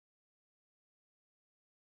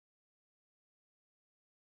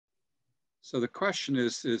So the question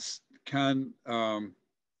is can, oh,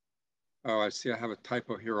 I see I have a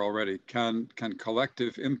typo here already. Can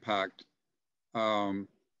collective impact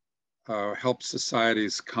help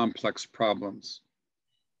society's complex problems?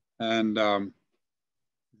 And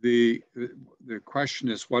the question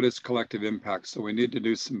is, what is collective impact? So we need to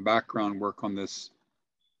do some background work on this,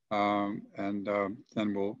 and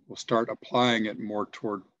then we'll start applying it more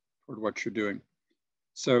toward what you're doing.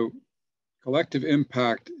 So collective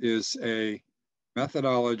impact is a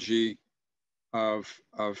methodology of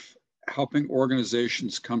helping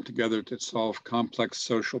organizations come together to solve complex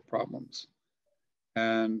social problems.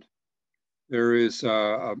 And there is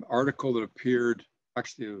an article that appeared,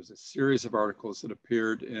 actually it was a series of articles that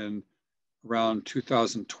appeared in around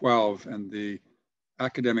 2012 in the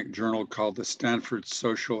academic journal called the Stanford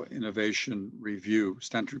Social Innovation Review,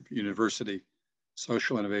 Stanford University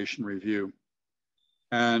Social Innovation Review.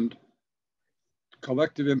 And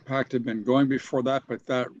collective impact had been going before that, but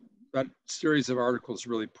that series of articles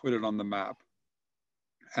really put it on the map.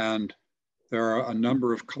 And there are a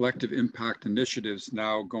number of collective impact initiatives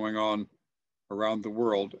now going on around the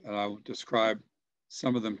world, and I will describe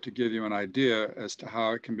some of them to give you an idea as to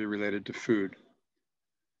how it can be related to food.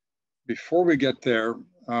 Before we get there,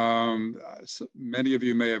 many of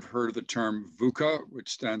you may have heard of the term VUCA,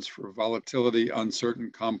 which stands for Volatility,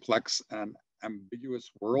 Uncertain, Complex, and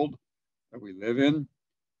Ambiguous World that we live in.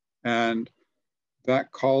 And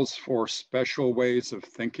that calls for special ways of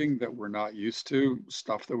thinking that we're not used to,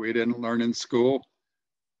 stuff that we didn't learn in school.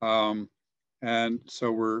 And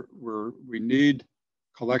so we need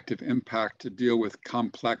collective impact to deal with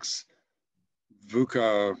complex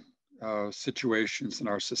VUCA situations in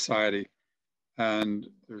our society. And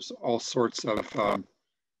there's all sorts of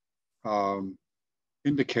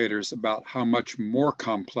indicators about how much more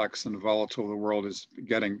complex and volatile the world is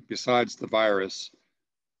getting besides the virus.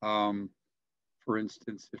 For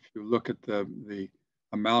instance, if you look at the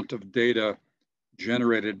amount of data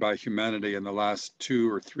generated by humanity in the last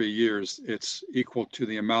 2 or 3 years, it's equal to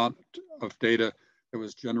the amount of data that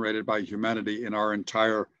was generated by humanity in our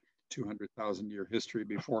entire 200,000-year history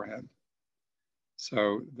beforehand.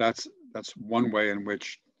 So that's one way in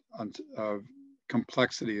which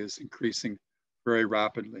complexity is increasing very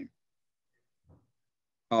rapidly.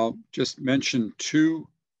 I'll just mention 2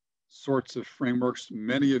 sorts of frameworks.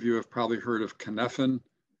 Many of you have probably heard of Cynefin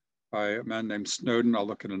by a man named Snowden. I'll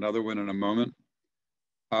look at another one in a moment.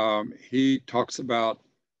 He talks about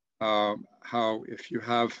how if you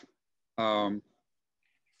have a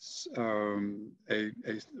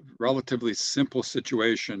relatively simple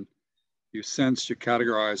situation, you sense, you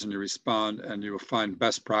categorize, and you respond, and you will find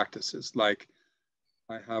best practices. Like,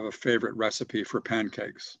 I have a favorite recipe for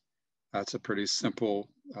pancakes. That's a pretty simple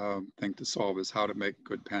thing to solve, is how to make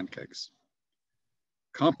good pancakes.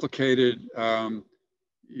 Complicated,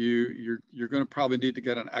 you're going to probably need to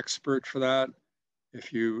get an expert for that.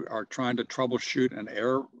 If you are trying to troubleshoot an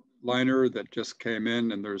airliner that just came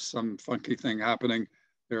in and there's some funky thing happening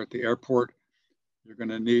there at the airport, you're going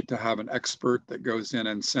to need to have an expert that goes in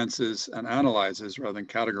and senses and analyzes rather than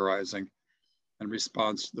categorizing and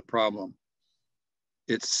responds to the problem.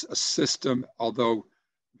 It's a system, although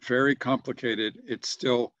very complicated,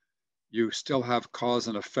 you still have cause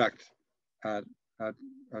and effect at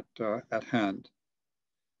hand.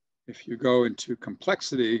 If you go into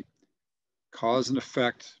complexity, cause and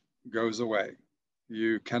effect goes away.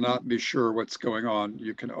 You cannot be sure what's going on.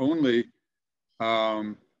 You can only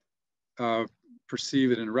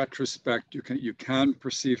perceive it in retrospect. You can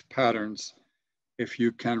perceive patterns. If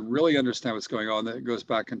you can really understand what's going on, then it goes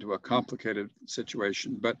back into a complicated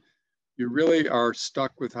situation. But you really are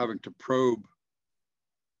stuck with having to probe,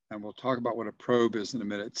 and we'll talk about what a probe is in a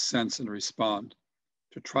minute, sense and respond,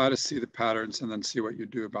 to try to see the patterns and then see what you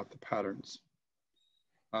do about the patterns.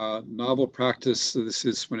 Novel practice, so this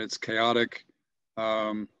is when it's chaotic,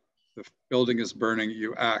 the building is burning,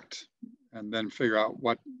 you act, and then figure out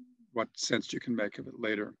what sense you can make of it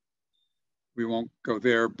later. We won't go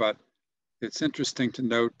there, but it's interesting to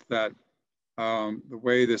note that the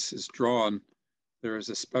way this is drawn, there is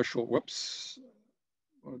a special, whoops,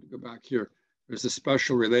 I wanted to go back here. There's a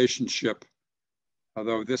special relationship,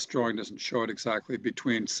 although this drawing doesn't show it exactly,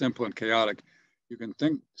 between simple and chaotic. You can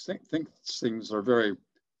think things are very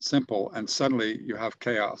simple and suddenly you have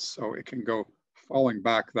chaos. So it can go falling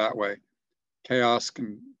back that way. Chaos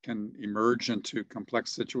can emerge into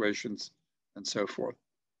complex situations and so forth.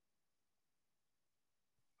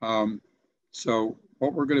 So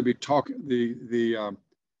what we're going to be talking, the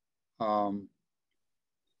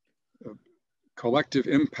collective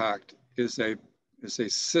impact is a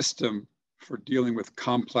system for dealing with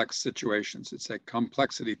complex situations. It's a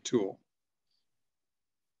complexity tool.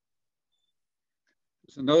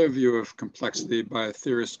 There's another view of complexity by a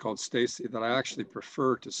theorist called Stacy that I actually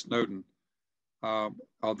prefer to Snowden,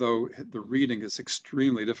 although the reading is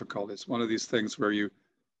extremely difficult. It's one of these things where you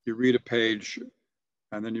read a page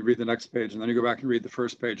and then you read the next page and then you go back and read the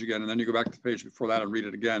first page again and then you go back to the page before that and read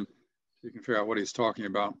it again so you can figure out what he's talking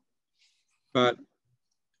about. But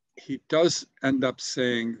he does end up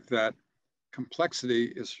saying that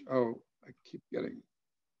complexity is, oh, I keep getting,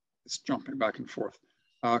 it's jumping back and forth.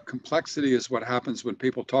 Complexity is what happens when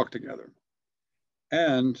people talk together,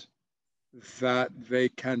 and that they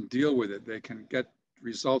can deal with it. They can get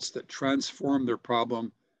results that transform their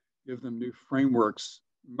problem, give them new frameworks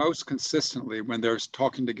most consistently when they're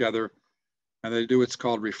talking together, and they do what's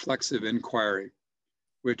called reflexive inquiry,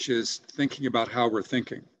 which is thinking about how we're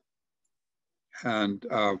thinking. And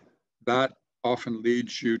that often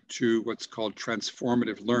leads you to what's called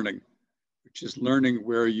transformative learning, which is learning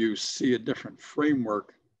where you see a different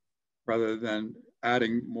framework rather than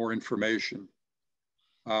adding more information.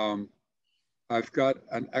 I've got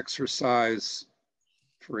an exercise,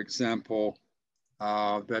 for example,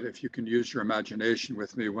 that if you can use your imagination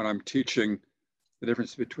with me when I'm teaching the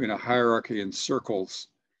difference between a hierarchy and circles,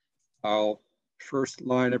 I'll first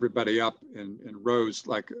line everybody up in rows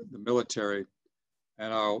like the military,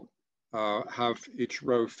 and I'll have each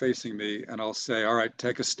row facing me, and I'll say, all right,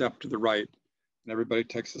 take a step to the right. And everybody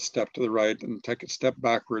takes a step to the right and take a step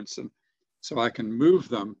backwards. And so I can move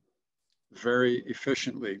them very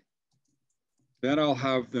efficiently. Then I'll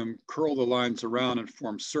have them curl the lines around and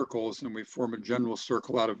form circles, and we form a general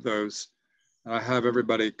circle out of those. And I have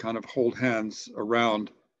everybody kind of hold hands around,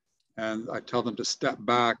 and I tell them to step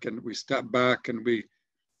back, and we step back and we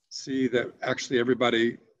see that actually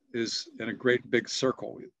everybody is in a great big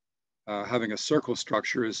circle. Having a circle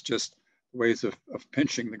structure is just ways of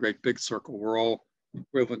pinching the great big circle. We're all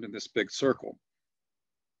equivalent in this big circle.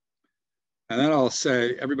 And then I'll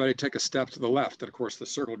say, everybody take a step to the left. And of course, the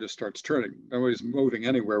circle just starts turning. Nobody's moving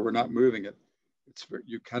anywhere. We're not moving it.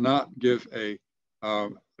 You cannot give a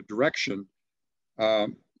direction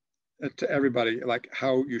to everybody, like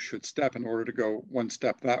how you should step in order to go one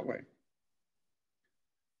step that way.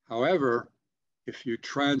 However, if you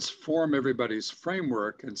transform everybody's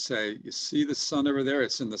framework and say, you see the sun over there,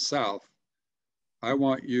 it's in the south. I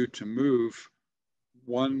want you to move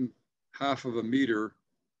 1/2 of a meter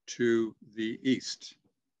to the east.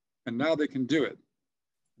 And now they can do it.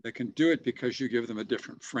 They can do it because you give them a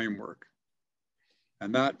different framework.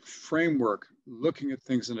 And that framework, looking at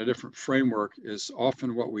things in a different framework, is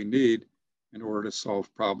often what we need in order to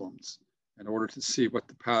solve problems, in order to see what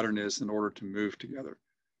the pattern is, in order to move together.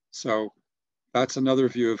 So that's another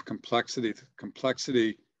view of complexity.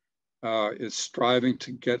 Complexity is striving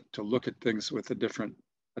to get to look at things with a different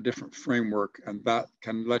framework, and that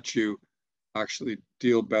can let you actually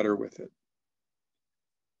deal better with it.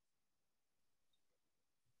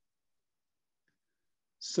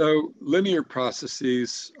 So linear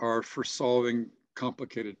processes are for solving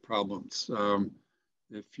complicated problems.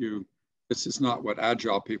 This is not what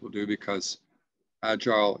Agile people do, because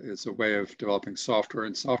Agile is a way of developing software,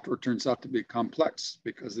 and software turns out to be complex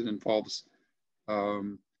because it involves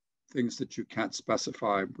things that you can't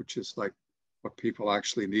specify, which is like what people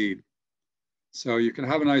actually need. So you can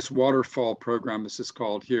have a nice waterfall program, this is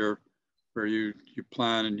called here, where you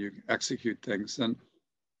plan and you execute things. And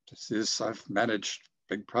I've managed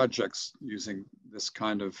big projects using this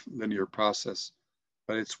kind of linear process,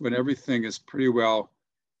 but it's when everything is pretty well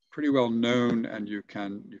known and you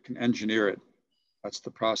can engineer it. That's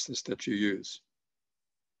the process that you use.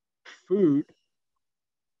 Food,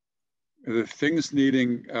 the things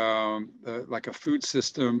needing like a food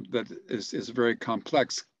system that is very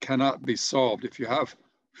complex cannot be solved. If you have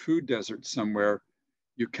food desert somewhere,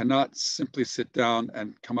 you cannot simply sit down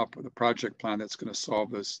and come up with a project plan that's going to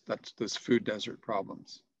solve those food desert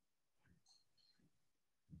problems.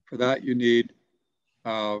 For that, you need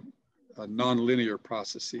non-linear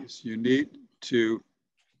processes. You need to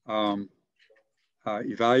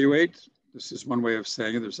evaluate. This is one way of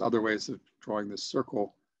saying it. There's other ways of drawing this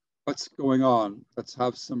circle. What's going on? Let's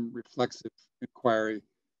have some reflexive inquiry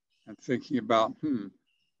and thinking about,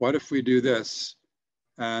 what if we do this?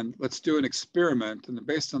 And let's do an experiment. And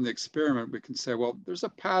based on the experiment, we can say, well, there's a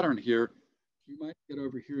pattern here. You might get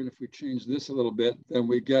over here. And if we change this a little bit, then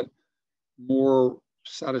we get more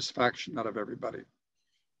satisfaction out of everybody.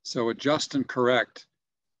 So adjust and correct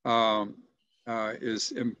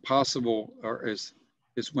is impossible, or is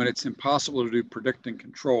when it's impossible to do predict and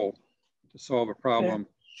control to solve a problem. Yeah.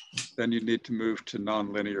 Then you need to move to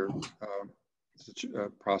nonlinear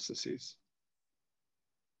processes.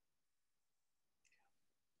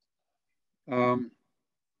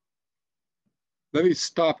 let me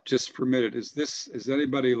stop just for a minute. Is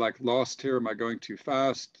anybody like lost here? Am I going too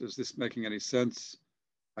fast? Is this making any sense?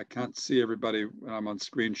 I can't see everybody when I'm on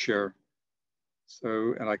screen share.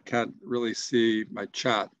 So, and I can't really see my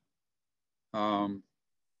chat.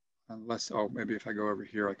 Unless, oh, maybe if I go over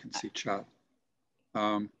here, I can see chat.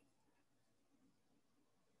 Yeah,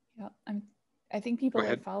 I think people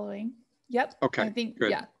are following. Yep. Okay, I think,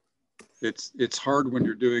 good. Yeah. It's hard when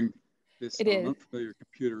you're doing this on an unfamiliar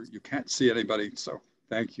computer. You can't see anybody, so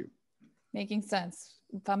thank you. Making sense.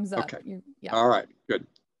 Thumbs up. Okay. Yeah. All right, good.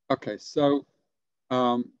 Okay, so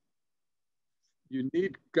you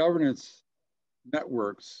need governance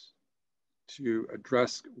networks to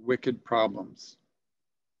address wicked problems.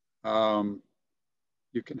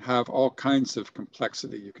 You can have all kinds of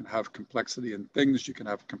complexity. You can have complexity in things, you can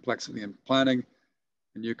have complexity in planning,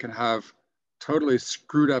 and you can have totally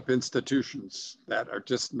screwed up institutions that are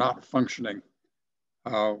just not functioning,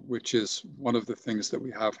 which is one of the things that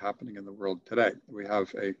we have happening in the world today. We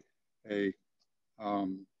have a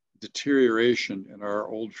deterioration in our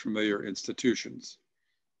old familiar institutions,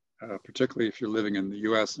 particularly if you're living in the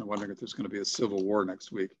US and wondering if there's going to be a civil war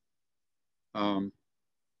next week. And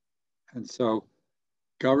so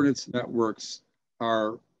governance networks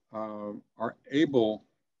are able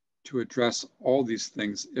to address all these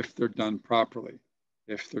things if they're done properly,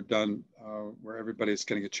 if they're done where everybody's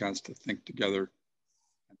getting a chance to think together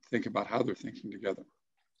and think about how they're thinking together.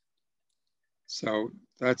 So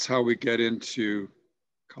that's how we get into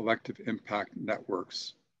collective impact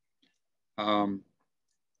networks.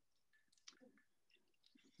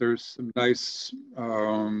 There's some nice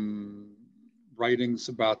writings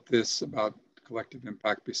about this, about collective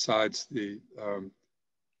impact, besides the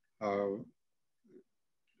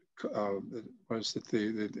what is it,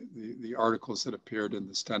 the articles that appeared in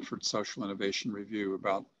the Stanford Social Innovation Review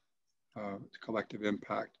about collective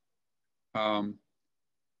impact.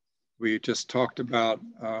 We just talked about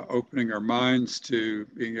opening our minds to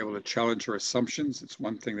being able to challenge our assumptions. It's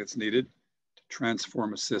one thing that's needed to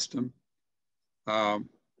transform a system.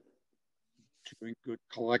 Doing good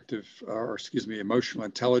collective, or excuse me, emotional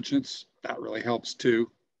intelligence, that really helps too.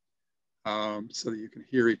 So that you can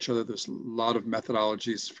hear each other. There's a lot of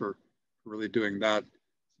methodologies for really doing that.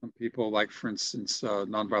 Some people like, for instance,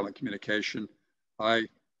 nonviolent communication. I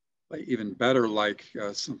even better like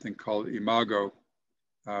something called Imago.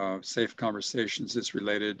 Safe Conversations is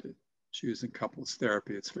related to using couples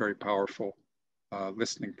therapy. It's a very powerful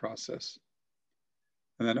listening process.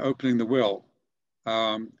 And then opening the will.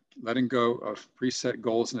 Letting go of preset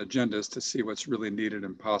goals and agendas to see what's really needed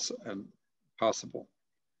and possible.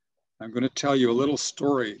 I'm going to tell you a little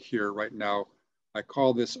story here right now. I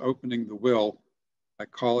call this opening the will. I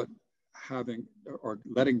call it having or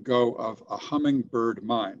letting go of a hummingbird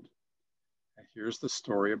mind. And here's the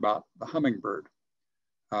story about the hummingbird.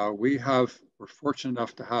 We're fortunate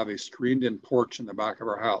enough to have a screened-in porch in the back of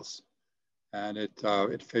our house, and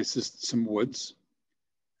it faces some woods.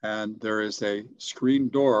 And there is a screen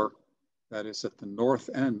door that is at the north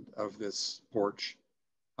end of this porch.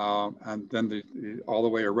 And then all the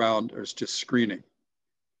way around, there's just screening.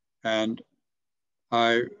 And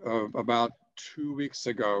about 2 weeks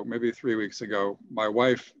ago, maybe 3 weeks ago, my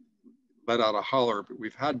wife let out a holler, but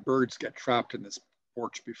we've had birds get trapped in this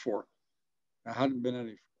porch before. There hadn't been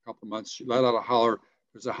any for a couple of months. She let out a holler,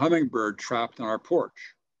 there's a hummingbird trapped on our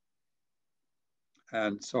porch.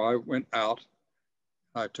 And so I went out,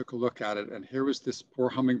 I took a look at it, and here was this poor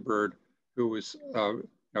hummingbird who was,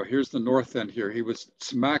 here's the north end here. He was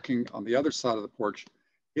smacking on the other side of the porch,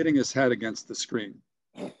 hitting his head against the screen.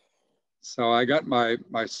 So I got my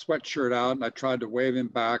sweatshirt out and I tried to wave him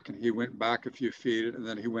back, and he went back a few feet, and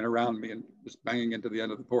then he went around me and was banging into the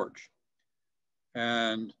end of the porch.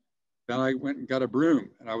 And then I went and got a broom,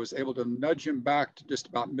 and I was able to nudge him back to just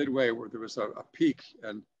about midway where there was a peak,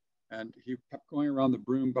 and he kept going around the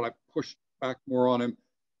broom, but I pushed back more on him,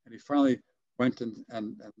 and he finally went and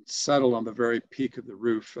settled on the very peak of the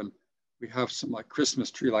roof. And we have some like Christmas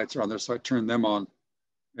tree lights around there, so I turned them on,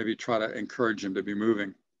 maybe try to encourage him to be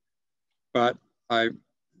moving. But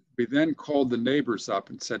we then called the neighbors up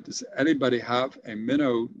and said, does anybody have a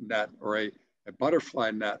minnow net or a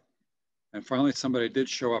butterfly net? And finally, somebody did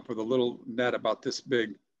show up with a little net about this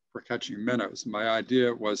big for catching minnows. My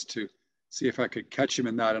idea was to see if I could catch him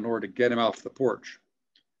in that in order to get him off the porch.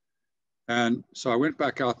 And so I went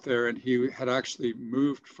back out there, and he had actually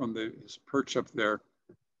moved from his perch up there,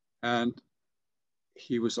 and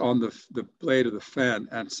he was on the blade of the fan,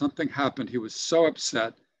 and something happened. He was so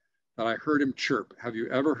upset that I heard him chirp. Have you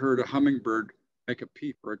ever heard a hummingbird make a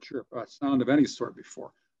peep or a chirp, a sound of any sort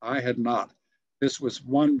before? I had not. This was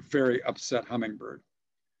one very upset hummingbird.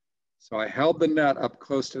 So I held the net up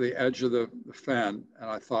close to the edge of the fan, and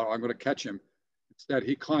I thought, oh, I'm going to catch him. Instead,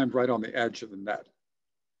 he climbed right on the edge of the net.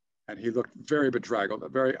 And he looked very bedraggled, a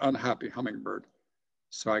very unhappy hummingbird.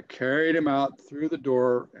 So I carried him out through the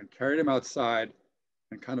door and carried him outside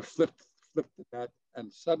and kind of flipped the net.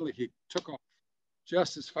 And suddenly he took off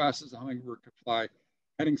just as fast as a hummingbird could fly,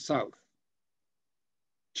 heading south,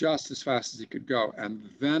 just as fast as he could go. And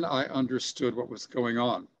then I understood what was going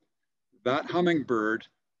on. That hummingbird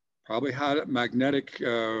probably had magnetic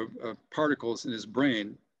particles in his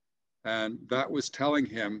brain, and that was telling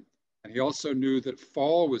him, and he also knew that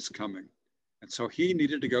fall was coming, and so he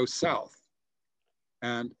needed to go south.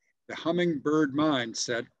 And the hummingbird mind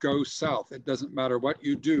said, go south. It doesn't matter what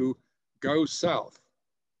you do, go south.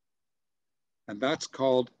 And that's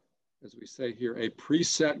called, as we say here, a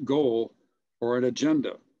preset goal or an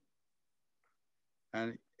agenda.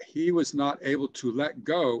 And he was not able to let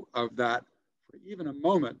go of that for even a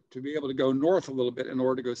moment to be able to go north a little bit in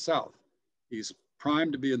order to go south. He's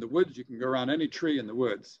primed to be in the woods. You can go around any tree in the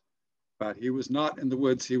woods, but he was not in the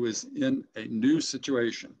woods. He was in a new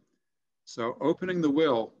situation. So opening the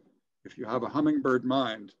will, if you have a hummingbird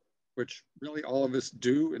mind, which really all of us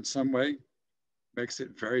do in some way, makes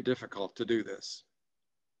it very difficult to do this.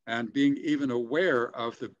 And being even aware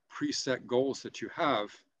of the preset goals that you have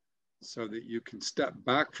so that you can step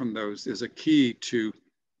back from those is a key to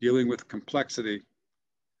dealing with complexity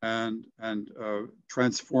and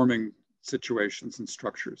transforming situations and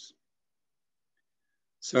structures.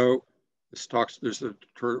 So there's a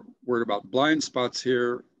word about blind spots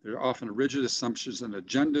here. There are often rigid assumptions and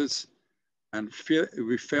agendas, and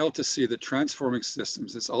we fail to see that transforming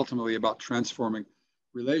systems is ultimately about transforming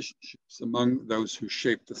relationships among those who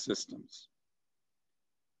shape the systems.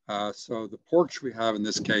 So the porch we have in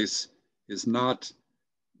this case is not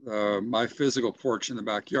my physical porch in the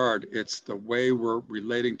backyard. It's the way we're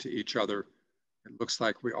relating to each other. It looks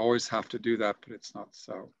like we always have to do that, but it's not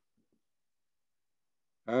so.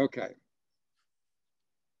 Okay.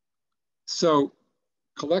 So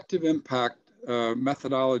collective impact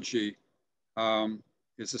methodology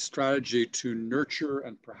is a strategy to nurture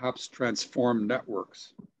and perhaps transform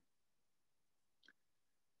networks.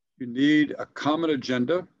 You need a common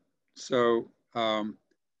agenda. So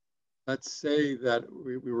let's say that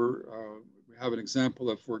we have an example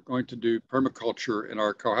of we're going to do permaculture in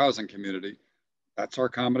our co-housing community. That's our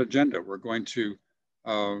common agenda. We're going to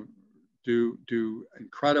do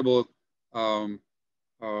incredible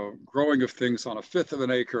growing of things on 1/5 of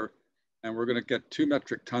an acre, and we're going to get 2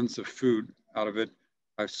 metric tons of food out of it.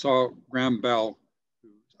 I saw Graham Bell, who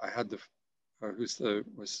I had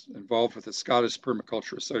was involved with the Scottish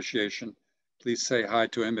Permaculture Association. Please say hi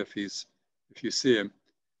to him if you see him.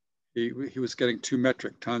 He was getting 2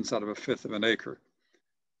 metric tons out of 1/5 of an acre.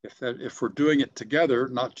 If we're doing it together,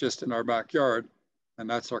 not just in our backyard, then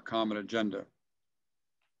that's our common agenda.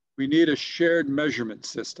 We need a shared measurement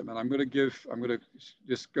system, and I'm going to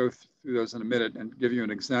just go through those in a minute and give you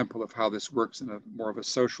an example of how this works in a more of a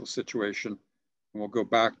social situation, and we'll go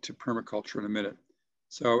back to permaculture in a minute.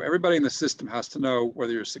 So everybody in the system has to know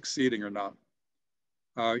whether you're succeeding or not.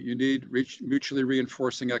 You need mutually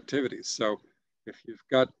reinforcing activities. So if you've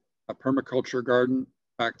got a permaculture garden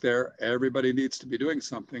back there, everybody needs to be doing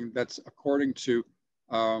something that's according to,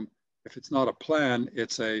 if it's not a plan,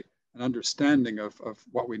 it's an understanding of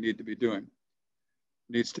what we need to be doing.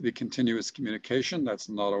 It needs to be continuous communication. That's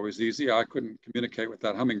not always easy. I couldn't communicate with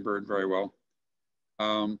that hummingbird very well.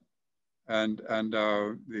 That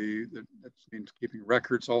means keeping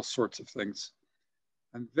records, all sorts of things.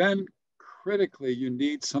 And then critically, you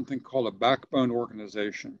need something called a backbone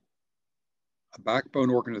organization. A backbone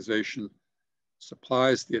organization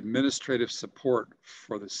supplies the administrative support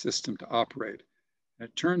for the system to operate. And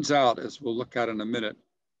it turns out, as we'll look at in a minute,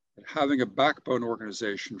 that having a backbone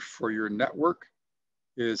organization for your network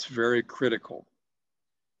is very critical.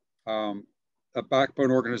 A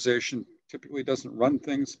backbone organization typically doesn't run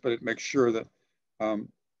things, but it makes sure that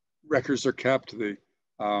records are kept, the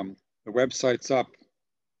website's up,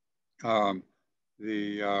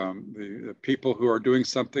 the people who are doing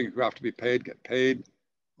something who have to be paid get paid,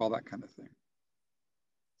 all that kind of thing.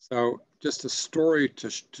 So just a story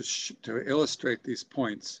to illustrate these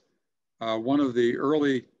points. One of the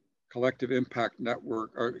early collective impact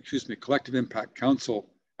collective impact council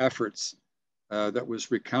efforts that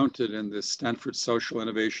was recounted in the Stanford Social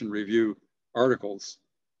Innovation Review articles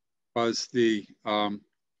was the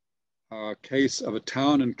case of a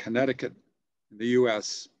town in Connecticut in the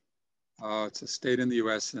US. It's a state in the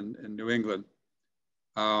US in New England,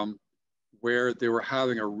 where they were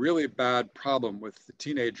having a really bad problem with the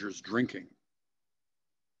teenagers drinking.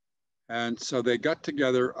 And so they got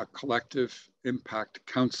together a collective impact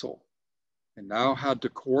council and now had to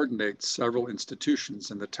coordinate several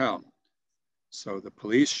institutions in the town. So the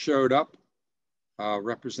police showed up,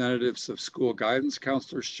 representatives of school guidance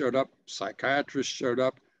counselors showed up, psychiatrists showed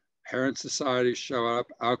up, parent societies showed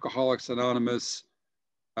up, Alcoholics Anonymous,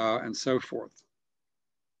 and so forth.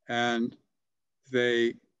 And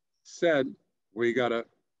they said, we got to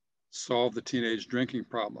solve the teenage drinking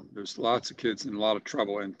problem. There's lots of kids in a lot of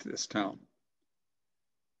trouble in this town.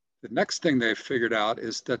 The next thing they figured out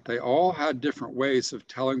is that they all had different ways of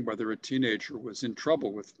telling whether a teenager was in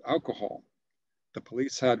trouble with alcohol. The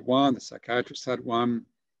police had one, the psychiatrists had one,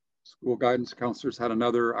 school guidance counselors had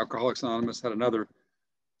another, Alcoholics Anonymous had another.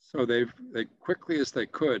 So they quickly as they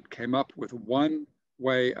could came up with one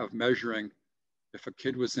way of measuring if a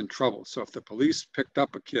kid was in trouble. So if the police picked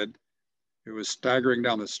up a kid who was staggering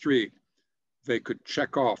down the street, they could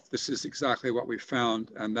check off, this is exactly what we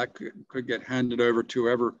found, and that could get handed over to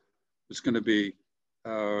whoever was going to be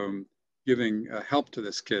giving help to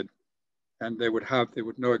this kid, and they would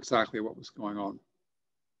know exactly what was going on.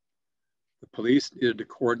 The police needed to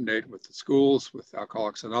coordinate with the schools, with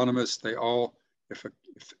Alcoholics Anonymous. They all, if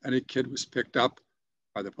any kid was picked up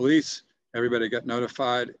by the police, everybody got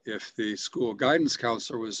notified. If the school guidance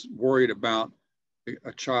counselor was worried about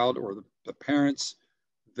a child or the parents,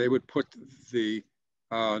 they would put the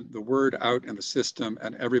word out in the system,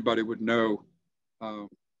 and everybody would know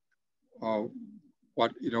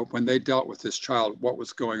what, when they dealt with this child, what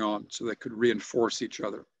was going on, so they could reinforce each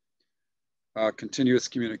other. Continuous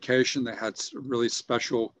communication. They had really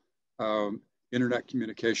special internet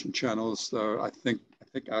communication channels. I think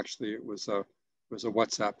actually it was a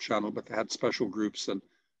WhatsApp channel, but they had special groups, and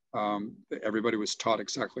everybody was taught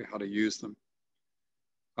exactly how to use them.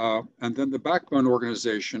 And then the backbone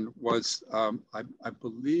organization was, I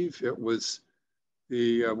believe it was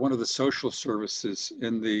one of the social services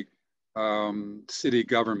in the city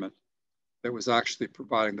government that was actually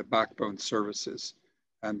providing the backbone services.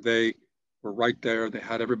 And they were right there. They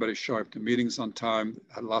had everybody show up to meetings on time,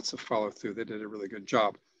 had lots of follow through. They did a really good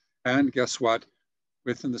job. And guess what?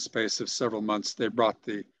 Within the space of several months, they brought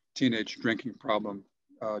the teenage drinking problem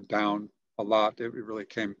down a lot. It really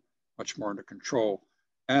came much more under control.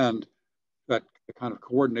 And that the kind of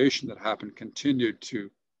coordination that happened continued to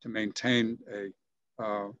maintain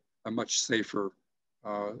a much safer,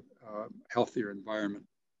 healthier environment.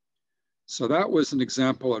 So that was an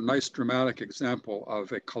example, a nice dramatic example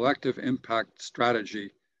of a collective impact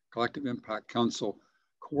strategy, collective impact council,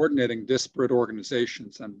 coordinating disparate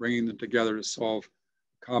organizations and bringing them together to solve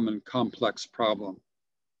a common complex problem.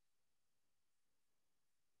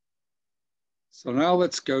 So now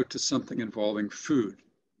let's go to something involving food.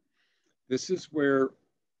 This is where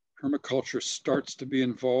permaculture starts to be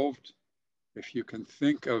involved. If you can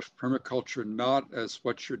think of permaculture not as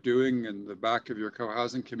what you're doing in the back of your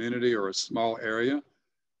co-housing community or a small area,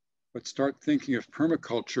 but start thinking of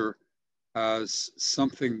permaculture as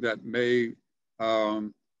something that may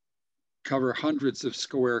cover hundreds of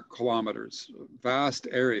square kilometers, vast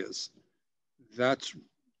areas.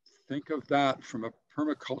 Think of that from a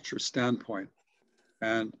permaculture standpoint.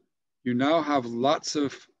 And you now have lots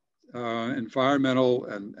of environmental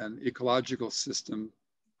and ecological system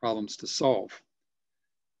problems to solve.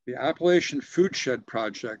 The Appalachian Food Shed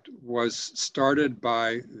Project was started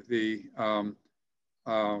by the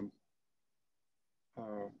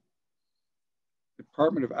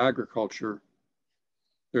Department of Agriculture.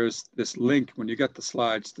 There's this link, when you get the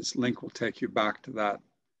slides, this link will take you back to that.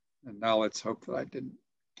 And now let's hope that I didn't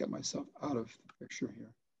get myself out of the picture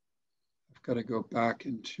here. I've got to go back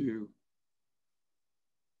into,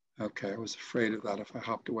 okay, I was afraid of that if I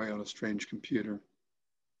hopped away on a strange computer.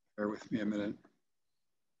 Bear with me a minute.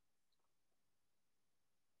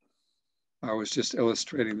 I was just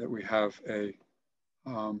illustrating that we have a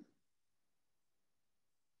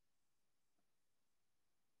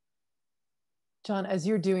John, as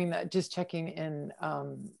you're doing that, just checking in,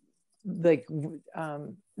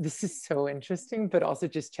 this is so interesting, but also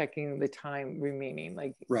just checking the time remaining.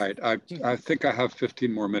 Right, I think I have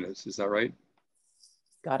 15 more minutes. Is that right?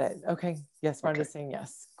 Got it. Okay. Yes, Rhonda's saying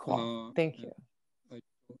yes. Cool. Thank you. I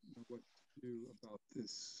don't know what to do about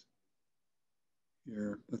this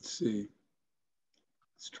here. Let's see.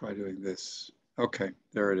 Let's try doing this. Okay,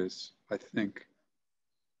 there it is, I think.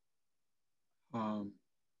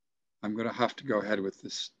 I'm going to have to go ahead with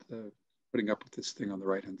this, putting up with this thing on the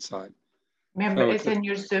right-hand side. Remember, so it's in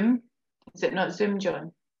your Zoom. Is it not Zoom,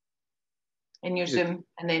 John? In your Zoom,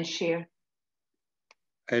 and then share.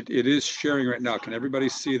 It is sharing right now. Can everybody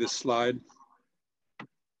see the slide?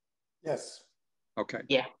 Yes. Okay.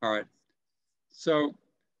 Yeah. All right. So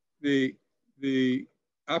the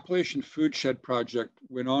Appalachian Food Shed project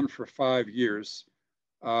went on for 5 years.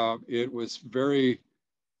 It was very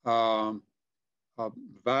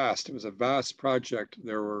vast. It was a vast project.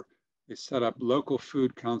 They set up local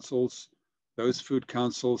food councils. Those food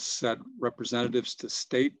councils set representatives to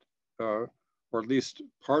state, or at least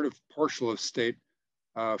partial of state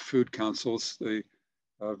food councils. The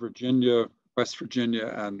Virginia, West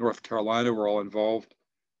Virginia, and North Carolina were all involved.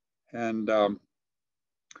 And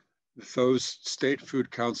those state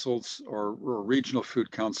food councils or regional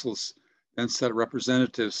food councils then set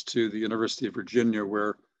representatives to the University of Virginia,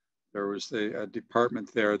 where there was a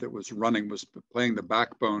department there that was playing the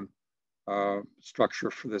backbone structure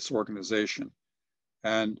for this organization.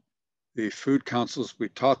 And the food councils, we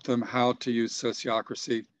taught them how to use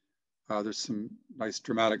sociocracy. There's some nice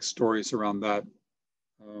dramatic stories around that.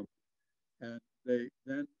 And they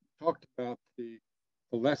then talked about the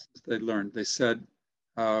lessons they learned. They said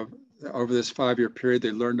over this 5-year period,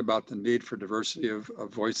 they learned about the need for diversity of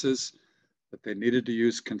voices, that they needed to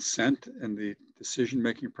use consent in the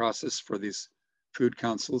decision-making process for these food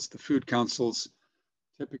councils. The food councils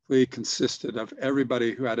typically consisted of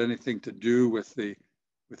everybody who had anything to do with the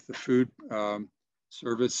food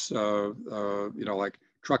service, like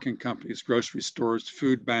trucking companies, grocery stores,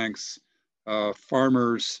 food banks,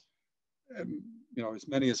 farmers. As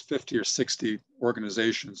many as 50 or 60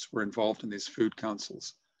 organizations were involved in these food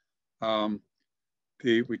councils.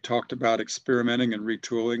 We talked about experimenting and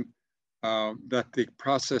retooling, that the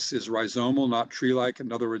process is rhizomal, not tree-like.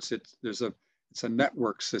 In other words, it's a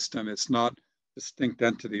network system. It's not distinct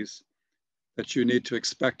entities, that you need to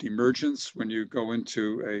expect emergence when you go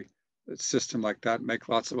into a system like that, make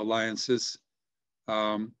lots of alliances,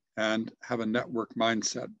 and have a network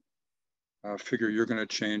mindset. Figure you're going to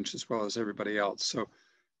change as well as everybody else. So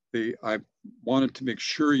I wanted to make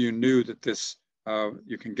sure you knew that this,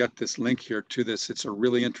 you can get this link here to this. It's a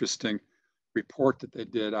really interesting report that they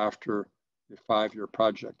did after the 5-year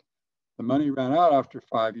project. The money ran out after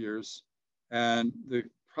 5 years, and the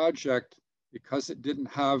project, because it didn't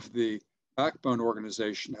have the backbone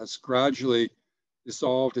organization, has gradually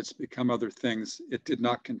dissolved. It's become other things. It did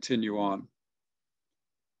not continue on.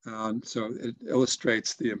 And so it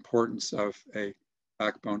illustrates the importance of a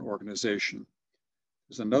backbone organization.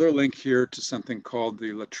 There's another link here to something called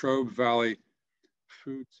the Latrobe Valley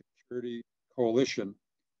Food Security Coalition,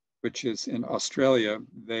 which is in Australia.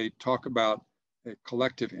 They talk about a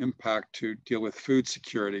collective impact to deal with food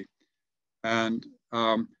security. And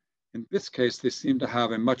in this case, they seem to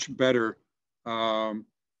have a much better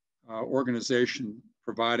organization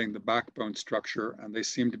providing the backbone structure, and they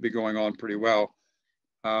seem to be going on pretty well.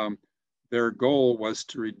 Their goal was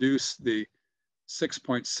to reduce the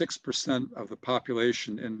 6.6% of the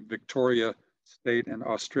population in Victoria State and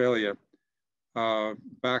Australia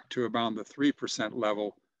back to around the 3%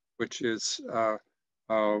 level, which is the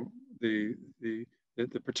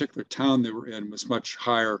particular town they were in was much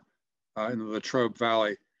higher in the Latrobe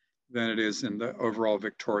Valley than it is in the overall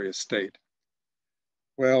Victoria State.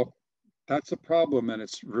 Well, that's a problem, and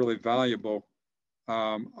it's really valuable.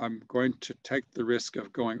 I'm going to take the risk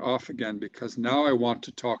of going off again, because now I want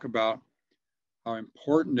to talk about how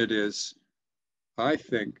important it is, I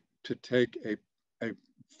think, to take a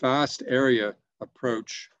vast area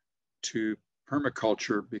approach to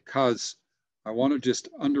permaculture, because I want to just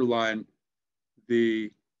underline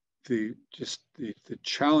the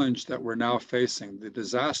challenge that we're now facing, the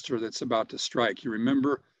disaster that's about to strike. You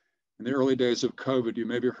remember in the early days of COVID, you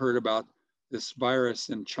maybe heard about this virus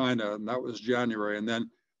in China, and that was January. And then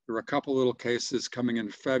there were a couple little cases coming in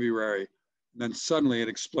February, and then suddenly it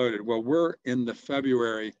exploded. Well, we're in the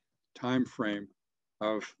February timeframe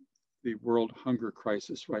of the world hunger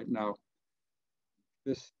crisis right now.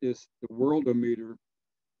 This is the worldometer.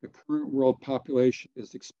 The current world population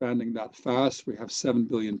is expanding that fast. We have 7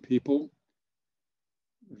 billion people.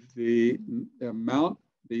 The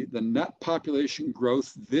net population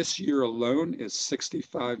growth this year alone is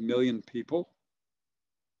 65 million people.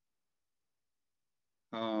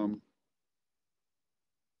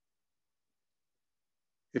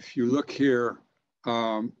 If you look here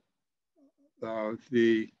to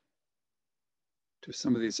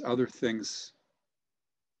some of these other things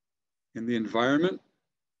in the environment,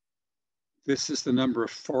 this is the number of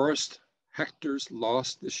forest hectares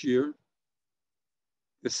lost this year.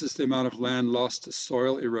 This is the amount of land lost to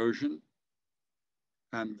soil erosion.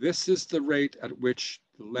 And this is the rate at which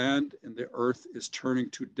the land in the earth is turning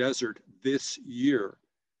to desert this year,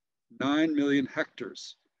 9 million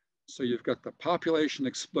hectares. So you've got the population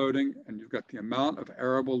exploding, and you've got the amount of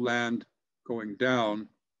arable land going down.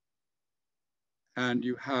 And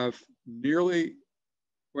you have nearly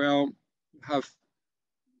Well, you have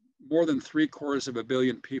more than 750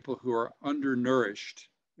 million people who are undernourished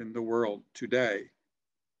in the world today.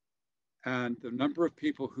 And the number of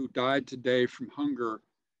people who died today from hunger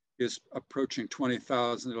is approaching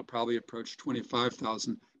 20,000. It'll probably approach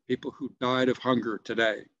 25,000 people who died of hunger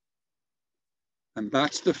today. And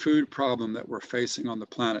that's the food problem that we're facing on the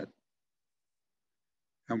planet.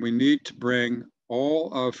 And we need to bring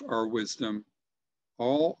all of our wisdom,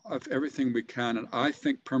 all of everything we can. And I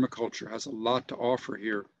think permaculture has a lot to offer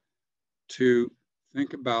here to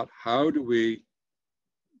think about how do we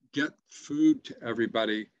get food to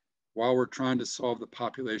everybody while we're trying to solve the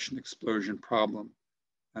population explosion problem.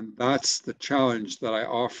 And that's the challenge that I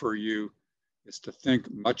offer you, is to think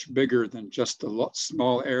much bigger than just the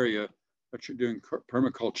small area that you're doing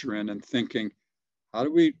permaculture in, and thinking, how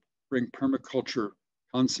do we bring permaculture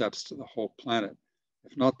concepts to the whole planet?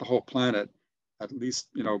 If not the whole planet, at least,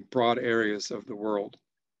 you know, broad areas of the world.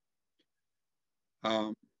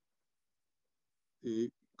 The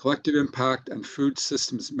collective impact and food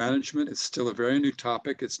systems management is still a very new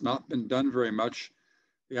topic. It's not been done very much.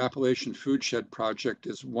 The Appalachian Food Shed Project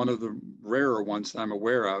is one of the rarer ones that I'm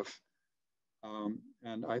aware of.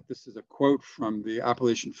 This is a quote from the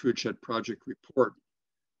Appalachian Food Shed Project report.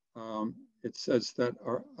 It says that,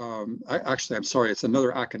 I'm sorry, it's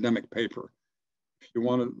another academic paper. If you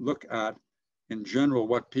want to look at, in general,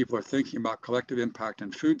 what people are thinking about collective impact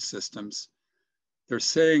and food systems, they're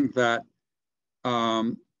saying that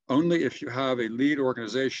only if you have a lead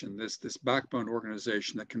organization, this backbone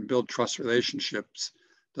organization that can build trust relationships,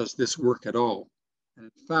 does this work at all. And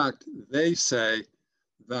in fact, they say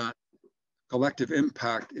that collective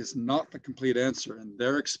impact is not the complete answer. In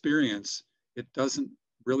their experience, it doesn't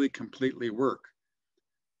really completely work.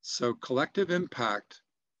 So collective impact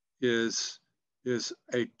is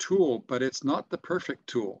a tool, but it's not the perfect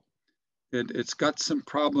tool. It's got some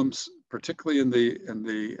problems, particularly in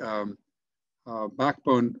the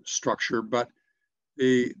backbone structure, but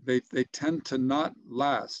they tend to not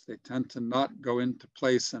last. They tend to not go into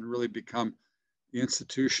place and really become the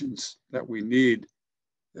institutions that we need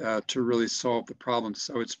to really solve the problem.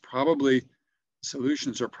 So it's probably,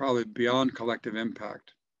 solutions are probably beyond collective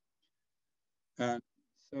impact. And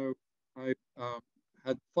so I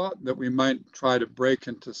had thought that we might try to break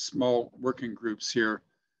into small working groups here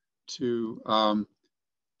to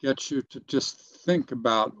get you to just think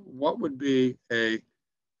about what would be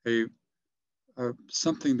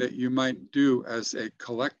something that you might do as a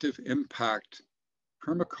collective impact,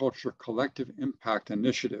 permaculture collective impact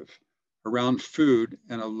initiative around food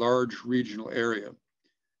in a large regional area.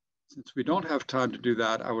 Since we don't have time to do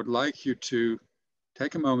that, I would like you to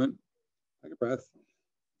take a moment, take a breath,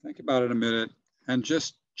 think about it a minute, and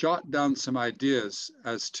just jot down some ideas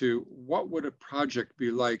as to what would a project be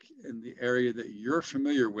like in the area that you're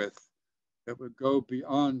familiar with that would go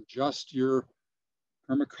beyond just your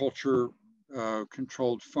permaculture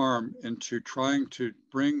controlled farm into trying to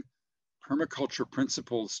bring permaculture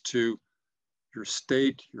principles to your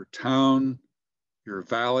state, your town, your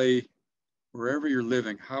valley, wherever you're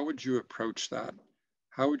living. How would you approach that?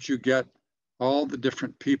 How would you get all the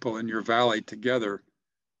different people in your valley together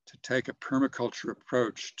to take a permaculture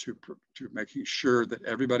approach to making sure that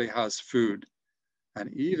everybody has food?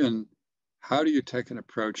 And even how do you take an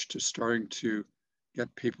approach to starting to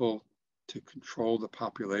get people to control the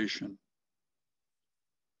population?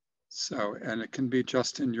 So, and it can be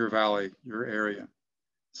just in your valley, your area.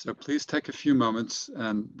 So please take a few moments,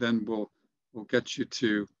 and then we'll get you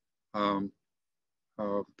to put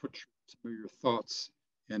some of your thoughts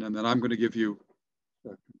in, and then I'm going to give you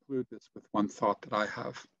conclude this with one thought that I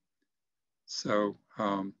have. So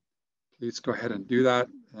please go ahead and do that,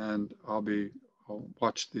 and I'll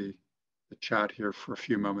watch the chat here for a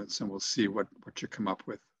few moments, and we'll see what you come up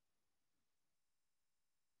with.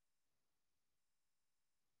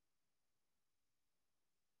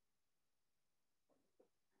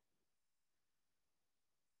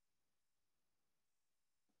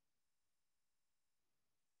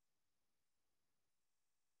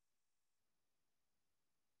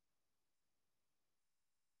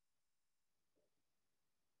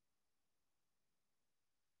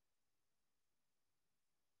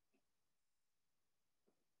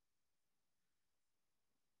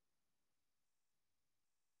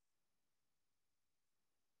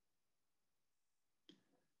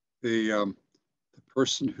 The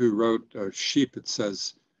person who wrote sheep, it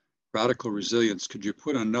says radical resilience. Could you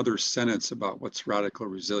put another sentence about what's radical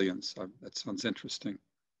resilience? That sounds interesting.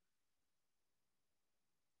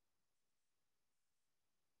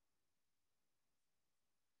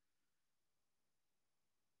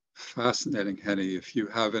 Fascinating, Henny. If you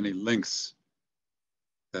have any links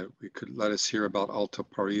that we could let us hear about Alto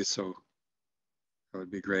Paraíso, that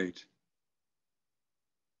would be great.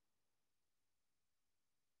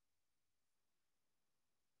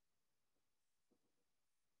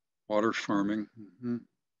 Water farming. Mm-hmm.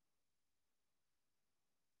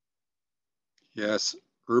 Yes,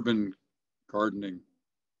 urban gardening.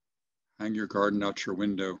 Hang your garden out your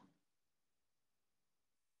window.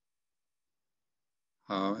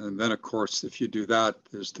 And then, of course, if you do that,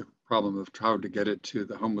 there's the problem of how to get it to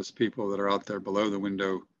the homeless people that are out there below the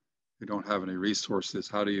window who don't have any resources.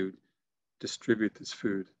 How do you distribute this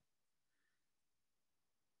food?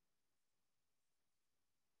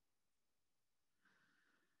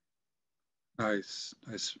 Nice,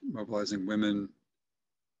 nice, mobilizing women,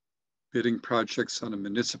 bidding projects on a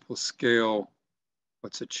municipal scale,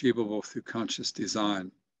 what's achievable through conscious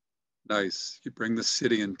design. Nice, you bring the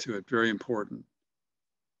city into it, very important.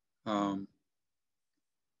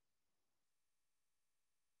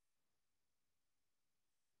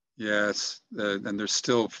 Yes, and there's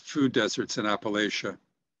still food deserts in Appalachia. I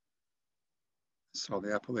saw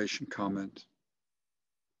the Appalachian comment.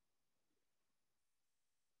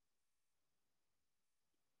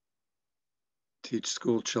 Teach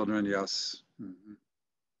school children, yes. Mm-hmm.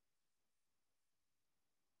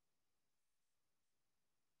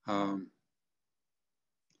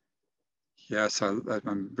 Yes,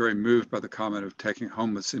 I'm very moved by the comment of taking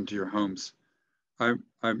homeless into your homes. I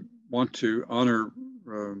want to honor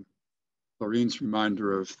Laureen's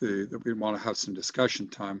reminder of that we want to have some discussion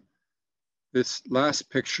time. This last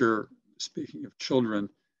picture, speaking of children,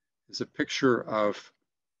 is a picture of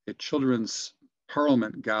a children's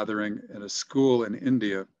parliament gathering in a school in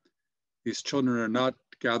India. These children are not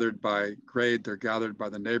gathered by grade, they're gathered by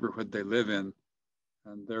the neighborhood they live in.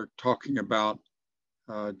 And they're talking about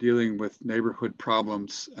dealing with neighborhood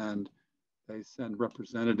problems, and they send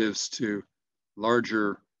representatives to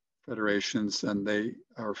larger federations, and they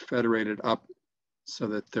are federated up so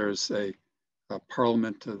that there's a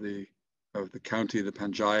parliament of the county, the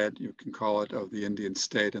panchayat, you can call it, of the Indian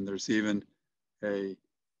state, and there's even a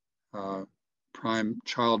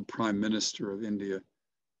child prime minister of India.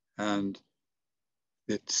 And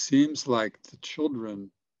it seems like the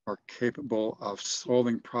children are capable of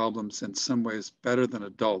solving problems in some ways better than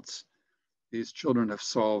adults. These children have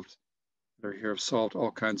solved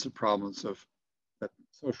all kinds of problems that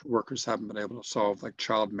social workers haven't been able to solve, like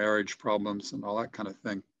child marriage problems and all that kind of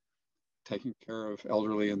thing, taking care of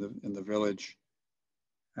elderly in the village.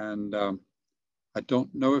 And I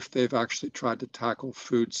don't know if they've actually tried to tackle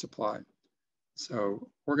food supply. So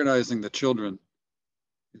organizing the children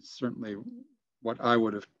is certainly what I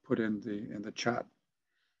would have put in the chat.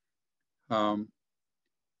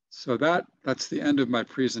 So that's the end of my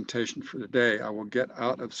presentation for today. I will get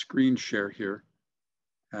out of screen share here,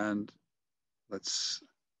 and let's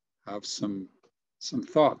have some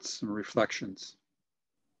thoughts, some reflections.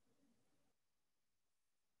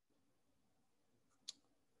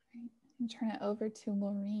 And turn it over to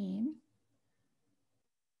Laureen.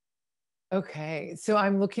 Okay, so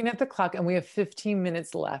I'm looking at the clock and we have 15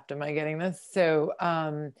 minutes left. Am I getting this? So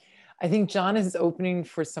I think John is opening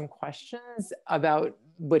for some questions about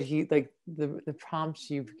what he, like the prompts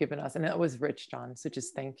you've given us. And that was rich, John. So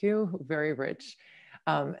just thank you, very rich.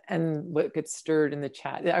 And what gets stirred in the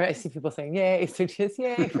chat. I see people saying, yay, so just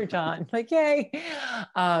yay for John, like yay.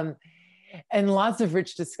 And lots of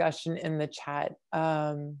rich discussion in the chat.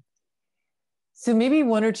 So maybe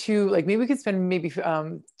one or two, like maybe we could spend maybe 2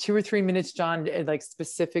 or 3 minutes, John, like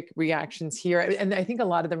specific reactions here. And I think a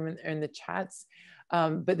lot of them are in the chats,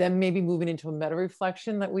 but then maybe moving into a meta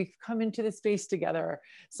reflection that we've come into the space together.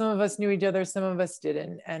 Some of us knew each other, some of us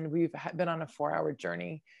didn't, and we've been on a 4-hour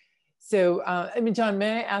journey. So, I mean, John,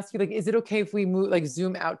 may I ask you, like, is it okay if we move, like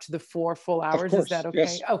zoom out to the 4 full hours? Of course, is that okay?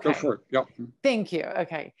 Yes, okay. Go for it. Yep. Thank you.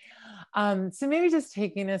 Okay. So maybe just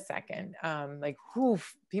taking a second, like,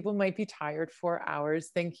 people might be tired. 4 hours.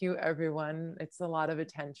 Thank you, everyone. It's a lot of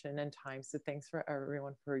attention and time. So thanks for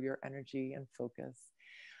everyone for your energy and focus.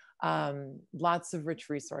 Lots of rich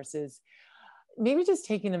resources. Maybe just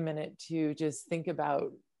taking a minute to just think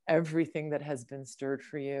about everything that has been stirred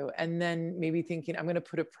for you. And then maybe thinking, I'm going to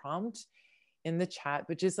put a prompt in the chat,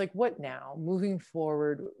 but just like, what now? Moving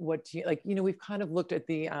forward, what do you, like, you know, we've kind of looked at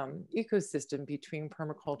the ecosystem between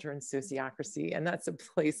permaculture and sociocracy, and that's a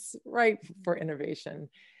place right for innovation.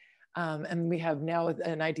 And we have now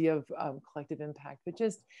an idea of collective impact, but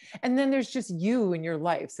just, and then there's just you in your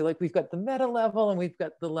life. So like we've got the meta level and we've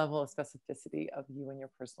got the level of specificity of you in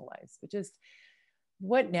your personal lives, but just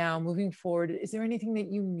what now moving forward? Is there anything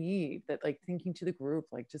that you need that, like, thinking to the group,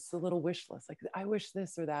 like just a little wish list, like I wish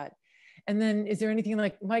this or that. And then is there anything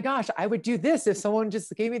like, my gosh, I would do this if someone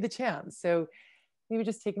just gave me the chance? So maybe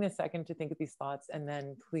just taking a second to think of these thoughts, and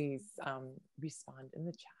then please respond in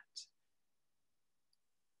the chat.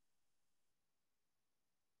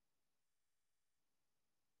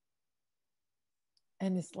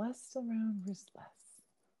 And is Les still around? Where's Les?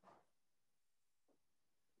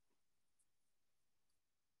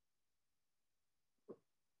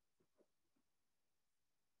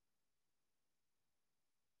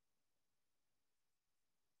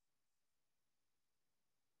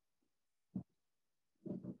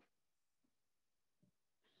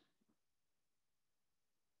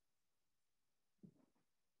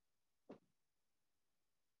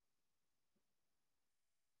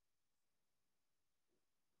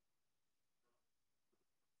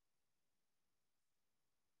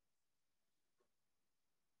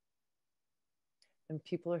 And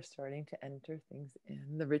people are starting to enter things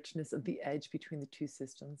in. The richness of the edge between the two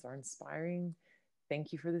systems are inspiring.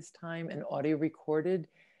 Thank you for this time, and audio recorded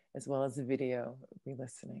as well as a video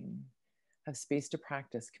re-listening. Have space to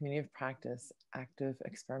practice, community of practice, active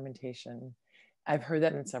experimentation. I've heard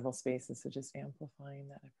that in several spaces, so just amplifying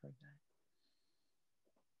that, I've heard that.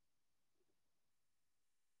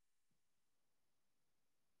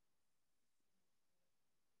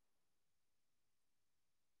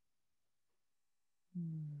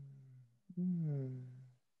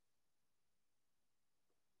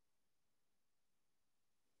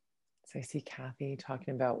 So I see Kathy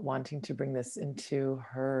talking about wanting to bring this into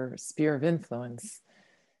her sphere of influence.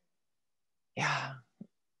 Yeah,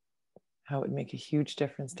 how it would make a huge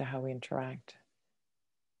difference to how we interact.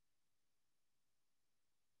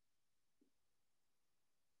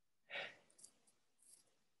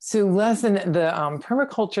 So Les and the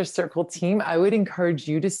permaculture circle team, I would encourage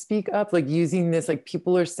you to speak up, like using this, like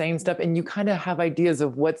people are saying stuff and you kind of have ideas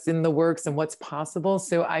of what's in the works and what's possible.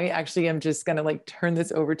 So I actually am just gonna like turn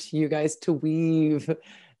this over to you guys to weave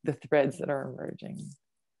the threads that are emerging.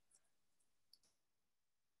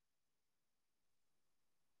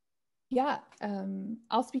 Yeah,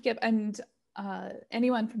 I'll speak up, and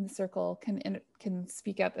anyone from the circle can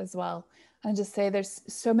speak up as well. And just say there's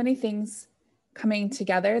so many things coming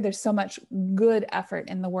together. There's so much good effort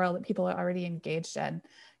in the world that people are already engaged in,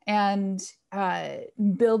 and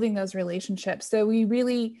building those relationships. So we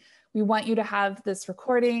want you to have this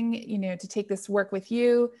recording, you know, to take this work with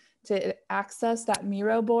you, to access that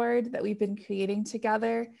Miro board that we've been creating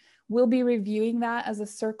together. We'll be reviewing that as a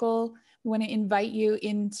circle. We want to invite you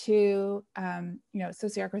into,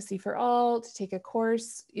 Sociocracy for All, to take a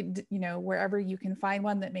course, wherever you can find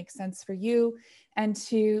one that makes sense for you, and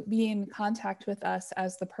to be in contact with us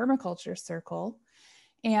as the Permaculture Circle.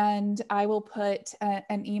 And I will put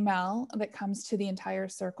an email that comes to the entire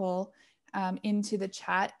circle into the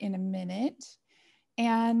chat in a minute.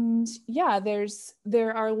 And yeah,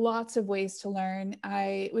 there are lots of ways to learn.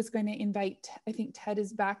 I was going to invite, I think Ted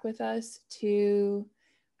is back with us, to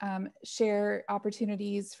share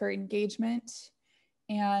opportunities for engagement,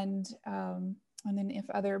 and then if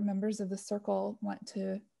other members of the circle want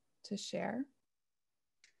to share.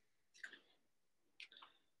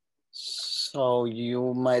 So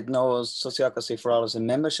you might know Sociocracy for All is a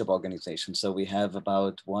membership organization. So we have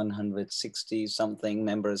about 160 something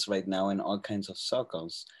members right now in all kinds of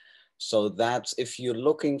circles. So that's, if you're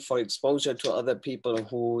looking for exposure to other people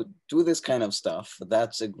who do this kind of stuff,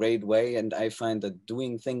 that's a great way. And I find that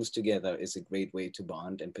doing things together is a great way to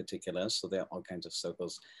bond in particular. So there are all kinds of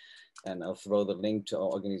circles. And I'll throw the link to our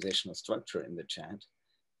organizational structure in the chat.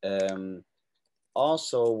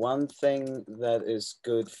 Also, one thing that is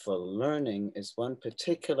good for learning is one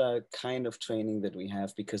particular kind of training that we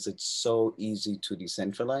have, because it's so easy to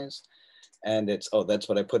decentralize. And it's, that's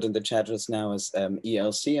what I put in the chat just now, is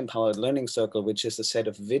ELC, Empowered Learning Circle, which is a set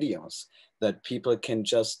of videos that people can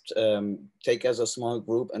just take as a small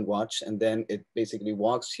group and watch. And then it basically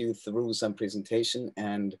walks you through some presentation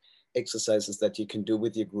and exercises that you can do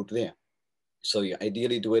with your group there. So you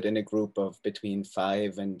ideally do it in a group of between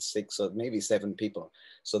 5 and 6 or maybe 7 people,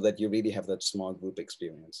 so that you really have that small group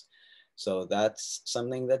experience. So that's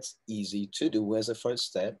something that's easy to do as a first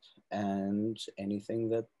step, and anything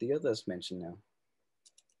that the others mentioned now.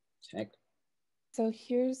 Heck. So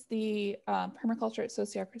here's the Permaculture at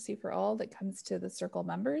Sociocracy for All that comes to the circle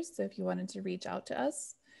members. So if you wanted to reach out to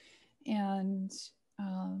us, and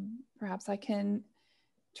perhaps I can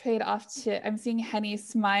trade off to, I'm seeing Henny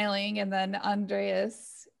smiling, and then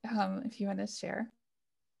Andreas, if you want to share.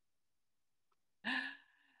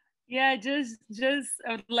 Yeah, just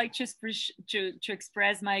I would like to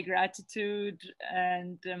express my gratitude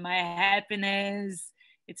and my happiness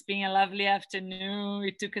It's been a lovely afternoon.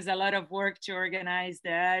 It took us a lot of work to organize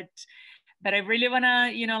that, but I really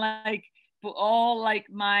wanna, like put all like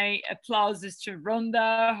my applauses to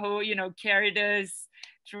Rhonda, who, carried us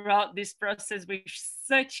throughout this process with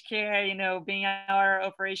such care, being our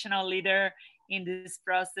operational leader in this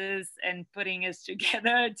process and putting us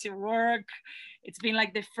together to work. It's been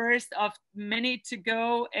like the first of many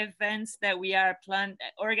to-go events that we are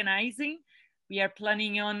organizing. We are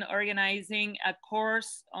planning on organizing a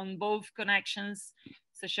course on both connections,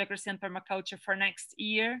 sociocracy and permaculture, for next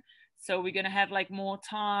year. So we're gonna have like more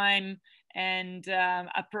time and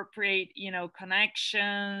appropriate,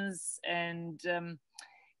 connections and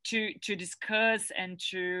to discuss and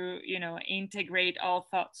to, integrate all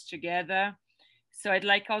thoughts together. So I'd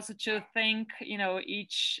like also to thank,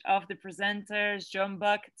 each of the presenters. John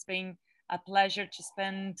Buck, it's been a pleasure to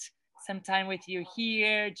spend some time with you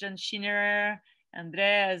here. John Schinnerer,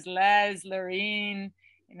 Andreas, Les, Lorraine,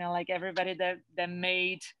 like everybody that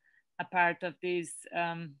made a part of this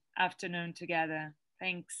afternoon together.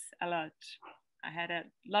 Thanks a lot. I had a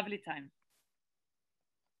lovely time.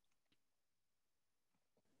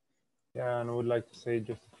 Yeah, and I would like to say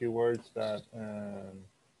just a few words that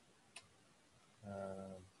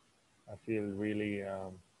I feel really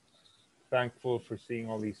thankful for seeing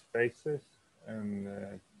all these faces, and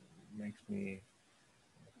it makes me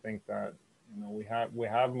think that we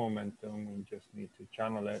have momentum. We just need to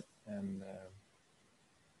channel it, and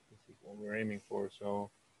this is what we're aiming for. So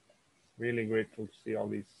really grateful to see all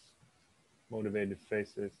these motivated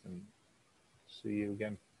faces and see you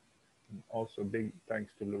again. And also big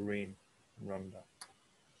thanks to Lorraine and Rhonda.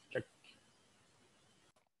 Check.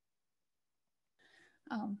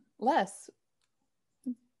 Les,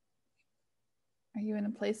 are you in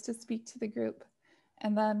a place to speak to the group?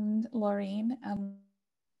 And then Laureen,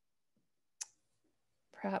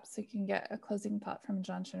 perhaps we can get a closing thought from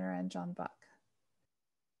John Schinnerer and John Buck.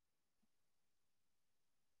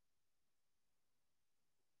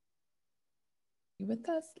 You with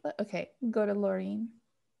us? Okay, go to Laureen.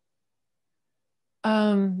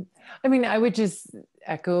 I mean, I would just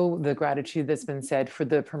echo the gratitude that's been said for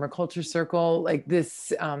the permaculture circle. Like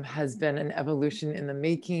this has been an evolution in the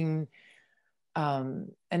making.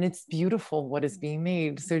 And it's beautiful what is being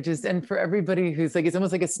made. So just, and for everybody who's like, it's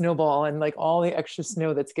almost like a snowball and like all the extra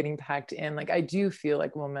snow that's getting packed in, like I do feel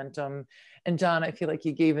like momentum. And John, I feel like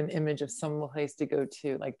you gave an image of some place to go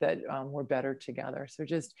to, like that we're better together. So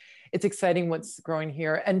just, it's exciting what's growing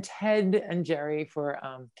here. And Ted and Jerry for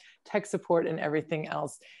tech support and everything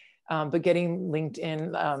else. But getting linked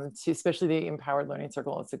in to especially the Empowered Learning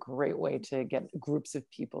Circle, it's a great way to get groups of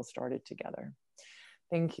people started together.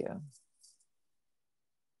 Thank you.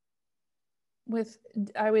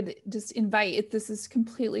 I would just invite, this is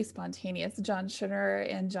completely spontaneous, John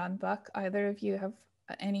Schinnerer and John Buck, either of you have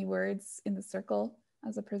any words in the circle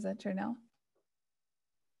as a presenter now?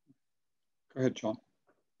 Go ahead, John.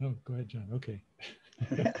 Oh, go ahead, John. Okay.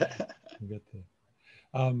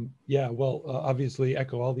 Yeah, well, obviously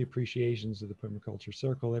echo all the appreciations of the Permaculture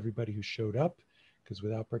Circle, everybody who showed up, because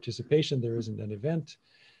without participation, there isn't an event.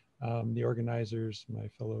 The organizers, my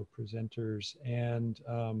fellow presenters, and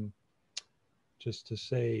just to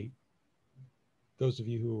say, those of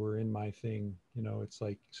you who were in my thing, it's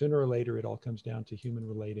like sooner or later, it all comes down to human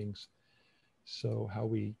relatings. So how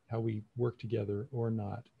we work together or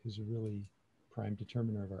not is a really prime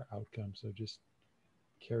determiner of our outcome. So just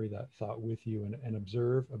carry that thought with you and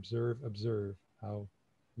observe how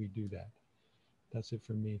we do that. That's it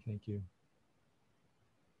from me. Thank you.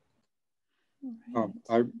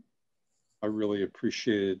 Right. I really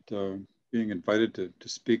appreciated being invited to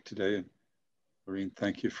speak today. And Lorraine,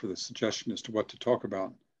 thank you for the suggestion as to what to talk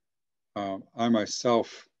about. I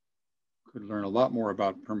myself could learn a lot more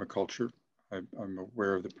about permaculture. I'm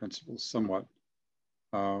aware of the principles somewhat.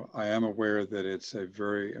 I am aware that it's a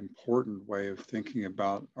very important way of thinking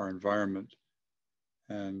about our environment.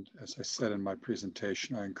 And as I said in my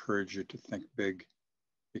presentation, I encourage you to think big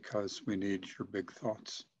because we need your big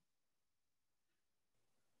thoughts.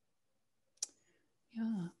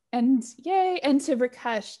 Yeah, and yay, and to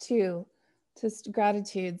Rakesh too, just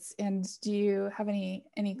gratitudes. And do you have any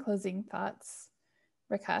closing thoughts,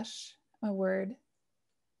 Rakesh? A word?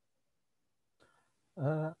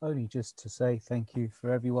 Only just to say thank you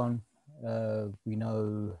for everyone. We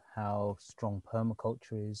know how strong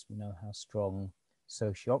permaculture is. We know how strong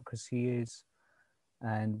sociocracy is.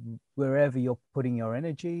 And wherever you're putting your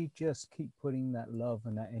energy, just keep putting that love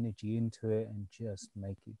and that energy into it and just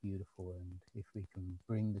make it beautiful. And if we can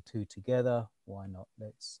bring the two together, why not?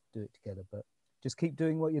 Let's do it together. But just keep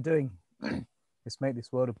doing what you're doing. Let's make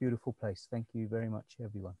this world a beautiful place. Thank you very much,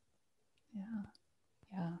 everyone. Yeah.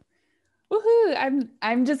 Yeah. Woohoo!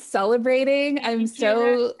 I'm just celebrating. I'm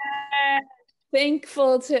so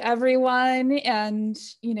thankful to everyone, and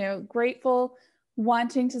grateful,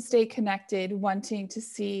 wanting to stay connected, wanting to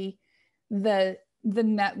see the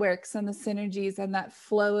networks and the synergies and that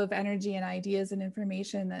flow of energy and ideas and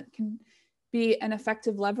information that can be an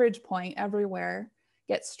effective leverage point everywhere,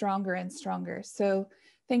 get stronger and stronger. So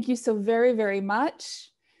thank you so very, very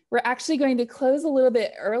much. We're actually going to close a little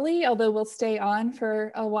bit early, although we'll stay on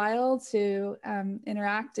for a while to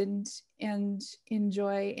interact and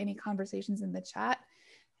enjoy any conversations in the chat.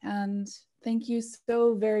 And thank you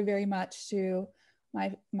so very, very much to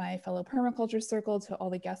my fellow Permaculture Circle, to all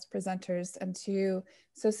the guest presenters, and to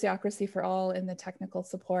Sociocracy for All in the technical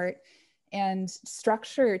support and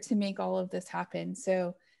structure to make all of this happen.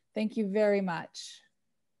 So thank you very much.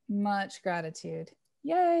 Much gratitude.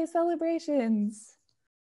 Yay, celebrations.